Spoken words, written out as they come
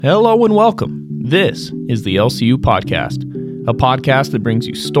Hello and welcome. This is the LCU Podcast, a podcast that brings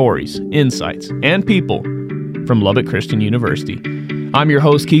you stories, insights, and people from Lubbock Christian University. I'm your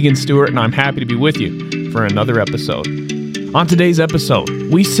host, Keegan Stewart, and I'm happy to be with you for another episode. On today's episode,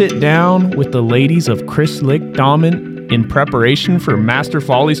 we sit down with the ladies of Christliche Damen in preparation for Master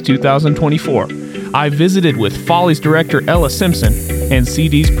Follies 2024. I visited with Follies director Ella Simpson and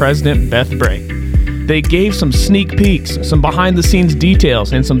CD's president Beth Bray. They gave some sneak peeks, some behind-the-scenes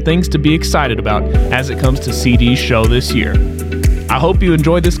details, and some things to be excited about as it comes to CD's show this year. I hope you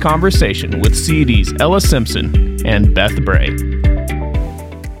enjoyed this conversation with CD's Ella Simpson and Beth Bray.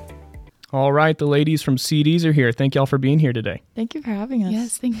 All right, the ladies from CD's are here. Thank y'all for being here today. Thank you for having us.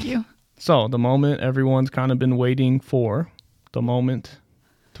 Yes, thank you. So, the moment everyone's kind of been waiting for, the moment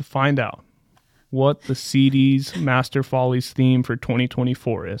to find out what the CD's Master Follies theme for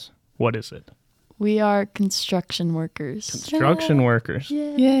 2024 is. What is it? We are construction workers. Construction workers.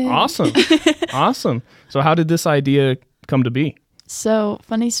 Yeah. Awesome. Awesome. So how did this idea come to be? So,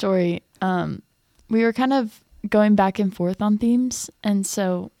 funny story. We were kind of going back and forth on themes. And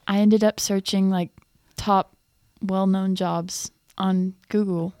so I ended up searching like top well-known jobs on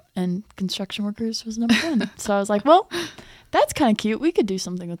Google, and construction workers was number one. So I was like, well, that's kind of cute. We could do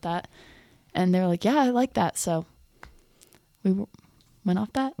something with that. And they were like, yeah, I like that. So we went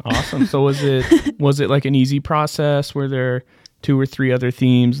off that. Awesome. So was it like an easy process? Were there 2 or 3 other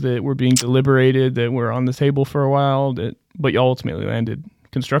themes that were being deliberated that were on the table for a while, but you ultimately landed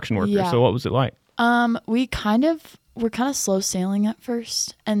construction workers? Yeah. So what was it like? We're kind of slow sailing at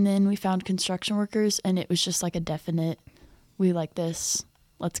first, and then we found construction workers, and it was just like a definite, we like this,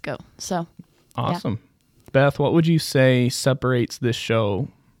 let's go. So awesome. Yeah. Beth, what would you say separates this show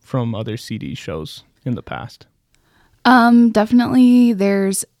from other CD shows in the past? Definitely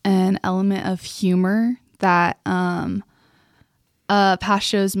there's an element of humor that past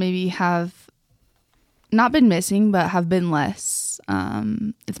shows maybe have not been missing, but have been less.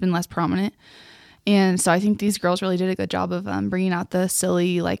 It's been less prominent. And so I think these girls really did a good job of bringing out the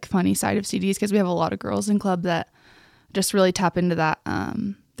silly, like funny side of CDs, because we have a lot of girls in club that just really tap into that,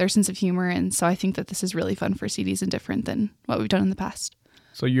 their sense of humor. And so I think that this is really fun for CDs and different than what we've done in the past.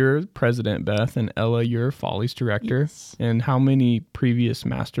 So you're president, Beth, and Ella, you're Follies director. Yes. And how many previous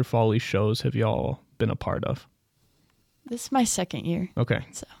Master Follies shows have y'all been a part of? This is my second year. Okay.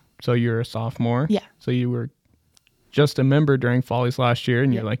 So you're a sophomore? Yeah. So you were just a member during Follies last year,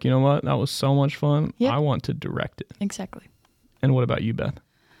 and you're Yeah. like, you know what? That was so much fun. Yeah. I want to direct it. Exactly. And what about you, Beth?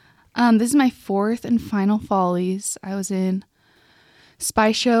 This is my 4th and final Follies. I was in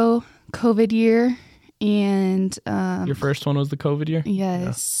Spy Show COVID year. And Your first one was the COVID year?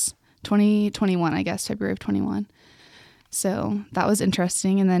 Yes. 2021, I guess, February of 21. So that was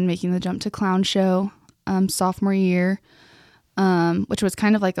interesting. And then making the jump to Clown Show sophomore year, which was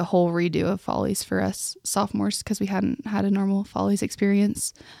kind of like a whole redo of Follies for us sophomores because we hadn't had a normal Follies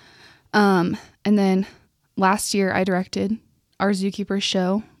experience. And then last year I directed our Zookeeper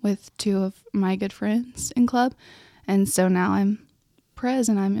show with 2 of my good friends in club. And so now I'm prez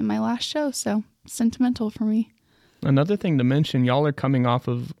and I'm in my last show. So sentimental for me. Another thing to mention, y'all are coming off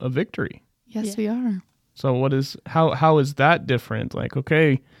of a victory. Yes, we are. So how is that different? Like,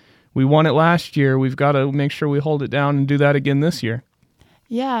 okay, we won it last year. We've got to make sure we hold it down and do that again this year.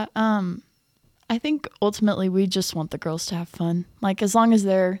 Yeah. I think ultimately we just want the girls to have fun. Like, as long as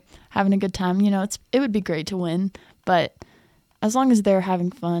they're having a good time, it would be great to win, but as long as they're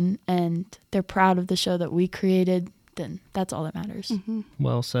having fun and they're proud of the show that we created, then that's all that matters. Mm-hmm.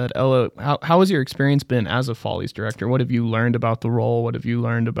 Well said. Ella, how has your experience been as a Follies director? What have you learned about the role? What have you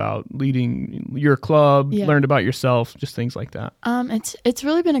learned about leading your club, learned about yourself, just things like that? It's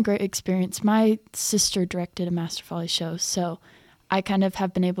really been a great experience. My sister directed a Master Follies show, so I kind of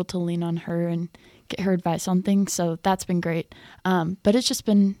have been able to lean on her and get her advice on things, so that's been great. But it's just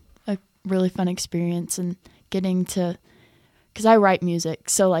been a really fun experience, and getting to, because I write music,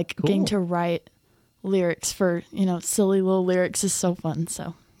 so like Cool. Getting to write lyrics for, silly little lyrics is so fun.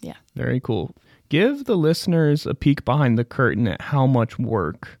 So yeah. Very cool. Give the listeners a peek behind the curtain at how much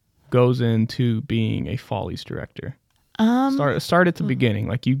work goes into being a Follies director. Start at the beginning.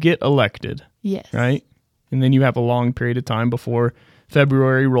 Like, you get elected. Yes. Right? And then you have a long period of time before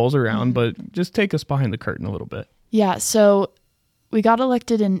February rolls around, but just take us behind the curtain a little bit. Yeah. So we got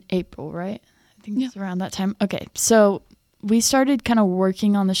elected in April, right? I think it's around that time. Okay. So we started kind of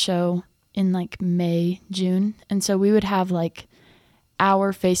working on the show in like May, June. And so we would have like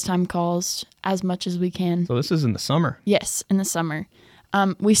hour FaceTime calls as much as we can. So this is in the summer. Yes, in the summer.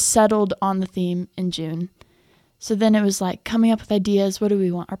 We settled on the theme in June. So then it was like coming up with ideas. What do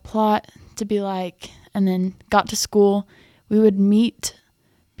we want our plot to be like? And then got to school. We would meet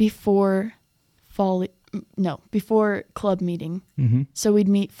before before club meeting. Mm-hmm. So we'd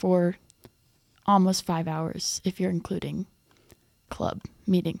meet for almost 5 hours if you're including club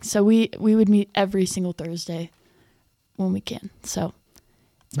meeting. So we would meet every single Thursday when we can. So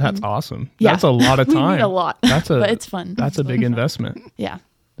that's awesome. Yeah. That's a lot of we time. meet a lot, but it's fun. That's a big investment. Yeah.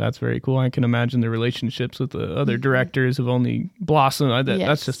 That's very cool. I can imagine the relationships with the other directors have only blossomed. That's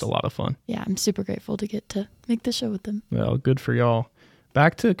Yes. just a lot of fun. Yeah, I'm super grateful to get to make the show with them. Well, good for y'all.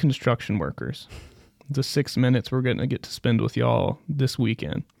 Back to construction workers. The 6 minutes we're going to get to spend with y'all this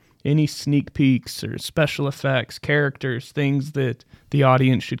weekend. Any sneak peeks or special effects, characters, things that the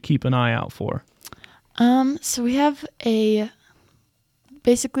audience should keep an eye out for? So we have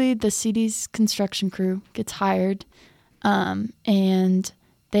basically the CD's construction crew gets hired, and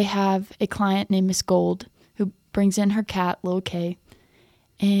they have a client named Miss Gold who brings in her cat, Little K,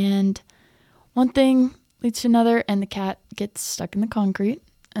 and one thing leads to another, and the cat gets stuck in the concrete.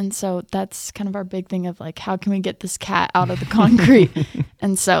 And so that's kind of our big thing of like, how can we get this cat out of the concrete?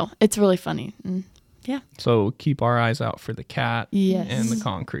 And so it's really funny. And yeah. So keep our eyes out for the cat Yes. and the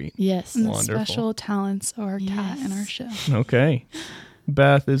concrete. Yes. And the Wonderful. special talents of our cat in our show. Okay.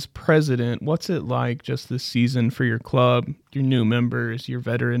 Beth, as president, what's it like just this season for your club, your new members, your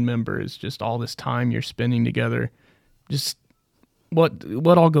veteran members, just all this time you're spending together? Just what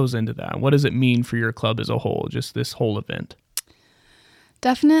all goes into that? What does it mean for your club as a whole, just this whole event?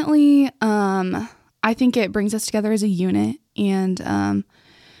 Definitely, I think it brings us together as a unit and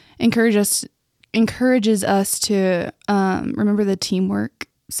encourages us to remember the teamwork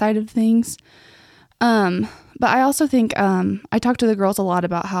side of things. But I also think I talk to the girls a lot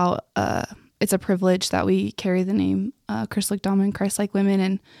about how it's a privilege that we carry the name Christliche Damen, Christ-like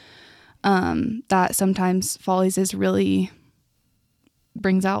women, and that sometimes Follies is really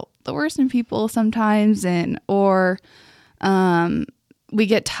brings out the worst in people sometimes, or we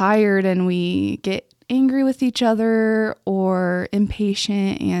get tired and we get angry with each other or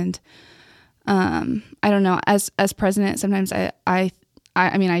impatient, and I don't know. As president, sometimes I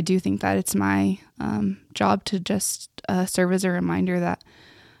mean, I do think that it's my job to just serve as a reminder that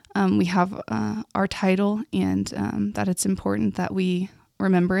we have our title and that it's important that we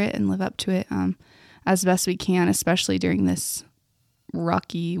remember it and live up to it as best we can, especially during this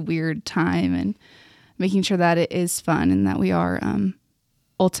rocky, weird time, and making sure that it is fun and that we are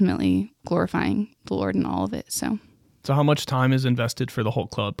ultimately glorifying the Lord in all of it. So how much time is invested for the whole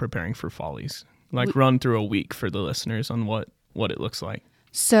club preparing for Follies? Like run through a week for the listeners on what it looks like.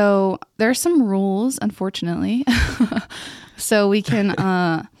 So there are some rules, unfortunately. So we can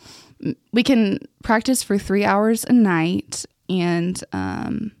practice for 3 hours a night and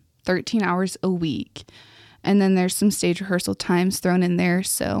 13 hours a week. And then there's some stage rehearsal times thrown in there.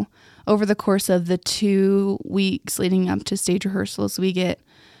 So over the course of the 2 weeks leading up to stage rehearsals, we get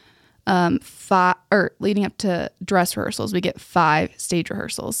leading up to dress rehearsals, we get 5 stage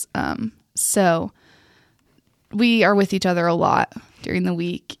rehearsals. So we are with each other a lot during the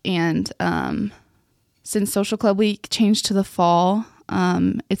week. And since Social Club Week changed to the fall,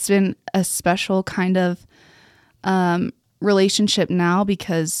 it's been a special kind of relationship now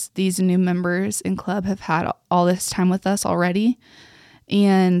because these new members in club have had all this time with us already.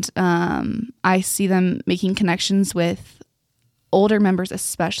 And I see them making connections with older members,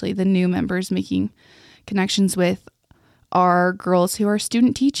 especially the new members, making connections with our girls who are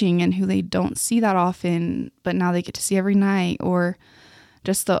student teaching and who they don't see that often, but now they get to see every night, or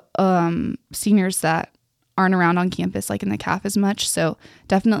just the seniors that aren't around on campus like in the CAF as much. So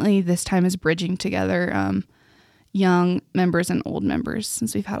definitely this time is bridging together young members and old members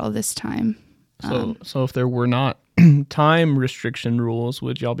since we've had all this time. So if there were not time restriction rules,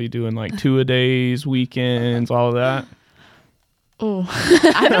 would y'all be doing like 2-a-days, weekends, all of that? Oh,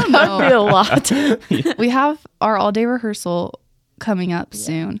 I don't know. That'd be a lot. We have our all-day rehearsal coming up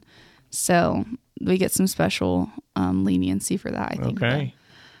soon, so we get some special leniency for that, I think. Okay.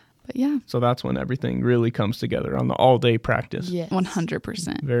 But yeah. So that's when everything really comes together on the all-day practice. Yes.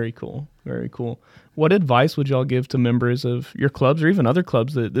 100%. Very cool. Very cool. What advice would y'all give to members of your clubs or even other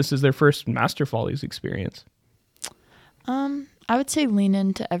clubs that this is their first Master Follies experience? I would say lean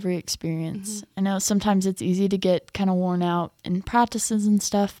into every experience. Mm-hmm. I know sometimes it's easy to get kind of worn out in practices and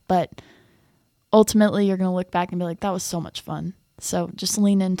stuff, but ultimately you're going to look back and be like, that was so much fun. So just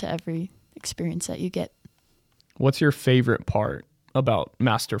lean into every experience that you get. What's your favorite part about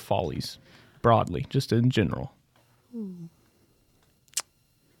Master Follies broadly, just in general?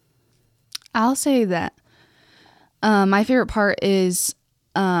 I'll say that my favorite part is,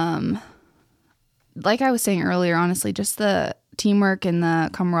 like I was saying earlier, honestly, just the teamwork and the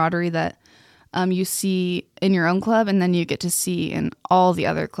camaraderie that you see in your own club, and then you get to see in all the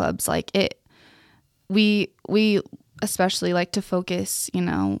other clubs. Like we especially like to focus,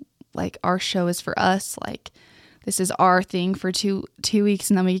 like our show is for us. Like this is our thing for two weeks,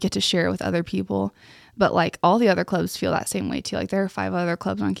 and then we get to share it with other people. But like all the other clubs feel that same way too. Like there are 5 other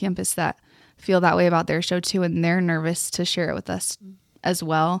clubs on campus that feel that way about their show too, and they're nervous to share it with us as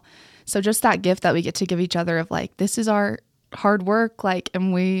well. So just that gift that we get to give each other of like, this is our hard work, like,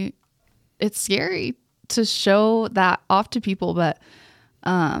 and it's scary to show that off to people, but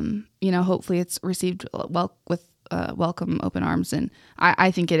hopefully it's received with welcome, open arms, and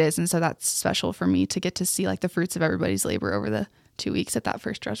I think it is. And so that's special for me to get to see like the fruits of everybody's labor over the 2 weeks at that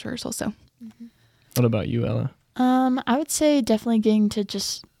first dress rehearsal. So What about you, Ella? I would say definitely getting to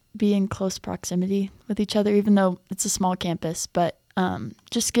just be in close proximity with each other, even though it's a small campus, but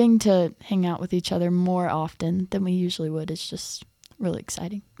just getting to hang out with each other more often than we usually would is just really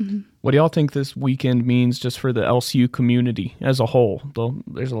exciting. What do y'all think this weekend means just for the LCU community as a whole?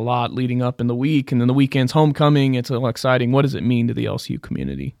 There's a lot leading up in the week, and then the weekend's homecoming. It's all exciting. What does it mean to the LCU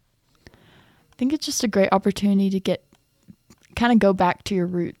community? I think it's just a great opportunity to kind of go back to your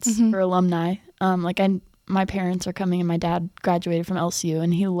roots for alumni. My parents are coming, and my dad graduated from LCU,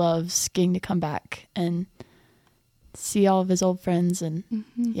 and he loves getting to come back and see all of his old friends. And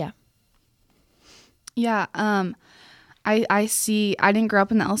I see. I didn't grow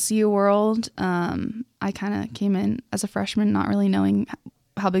up in the LCU world. I kind of came in as a freshman, not really knowing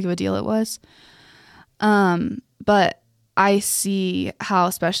how big of a deal it was. But I see how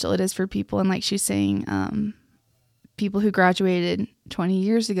special it is for people, and like she's saying, people who graduated 20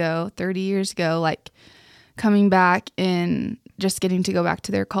 years ago, 30 years ago, like coming back and just getting to go back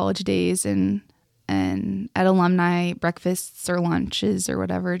to their college days and at alumni breakfasts or lunches or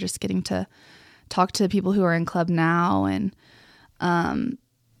whatever, just getting to talk to people who are in club now. And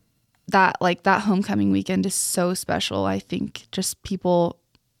that homecoming weekend is so special. I think just people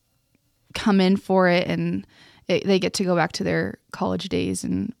come in for it, and they get to go back to their college days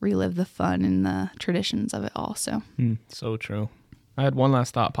and relive the fun and the traditions of it all. So so true. I had one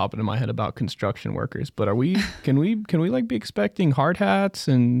last thought pop into my head about construction workers, but can we like be expecting hard hats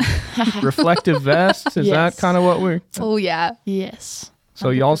and reflective vests? Is that kind of what we're? Oh yeah. Yes. 100%. So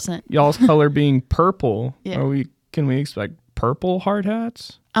y'all's color being purple. Yeah. Can we expect purple hard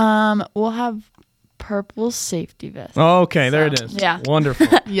hats? We'll have purple safety vests. Oh, okay, there it is. Yeah. Wonderful.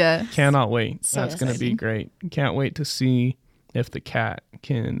 Yeah. Cannot wait. So That's going to be great. Can't wait to see if the cat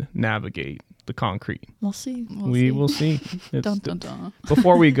can navigate the concrete. We'll see. We will see. Dun, dun, dun.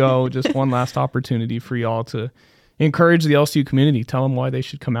 Before we go, just one last opportunity for y'all to encourage the LCU community. Tell them why they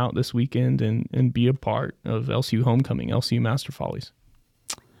should come out this weekend and be a part of LCU Homecoming, LCU Master Follies.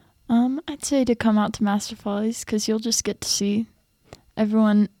 I'd say to come out to Master Follies, because you'll just get to see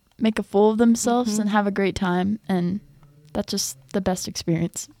everyone make a fool of themselves and have a great time, and that's just the best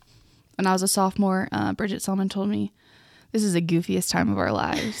experience. When I was a sophomore, Bridget Selman told me, this is the goofiest time of our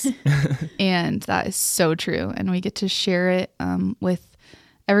lives. And that is so true. And we get to share it with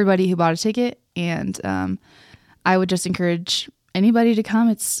everybody who bought a ticket. And I would just encourage anybody to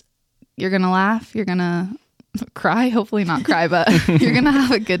come. You're going to laugh. You're going to cry. Hopefully not cry, but you're going to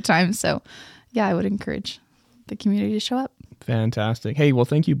have a good time. So yeah, I would encourage the community to show up. Fantastic. Hey, well,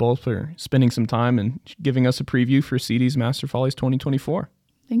 thank you both for spending some time and giving us a preview for CD's Master Follies 2024.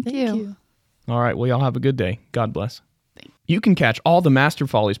 Thank you. All right. Well, y'all have a good day. God bless. You can catch all the Master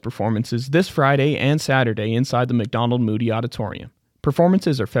Follies performances this Friday and Saturday inside the McDonald Moody Auditorium.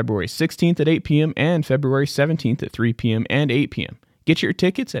 Performances are February 16th at 8 p.m. and February 17th at 3 p.m. and 8 p.m. Get your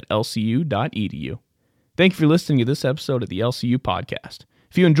tickets at lcu.edu. Thank you for listening to this episode of the LCU Podcast.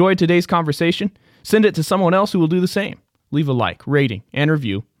 If you enjoyed today's conversation, send it to someone else who will do the same. Leave a like, rating, and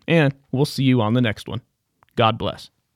review, and we'll see you on the next one. God bless.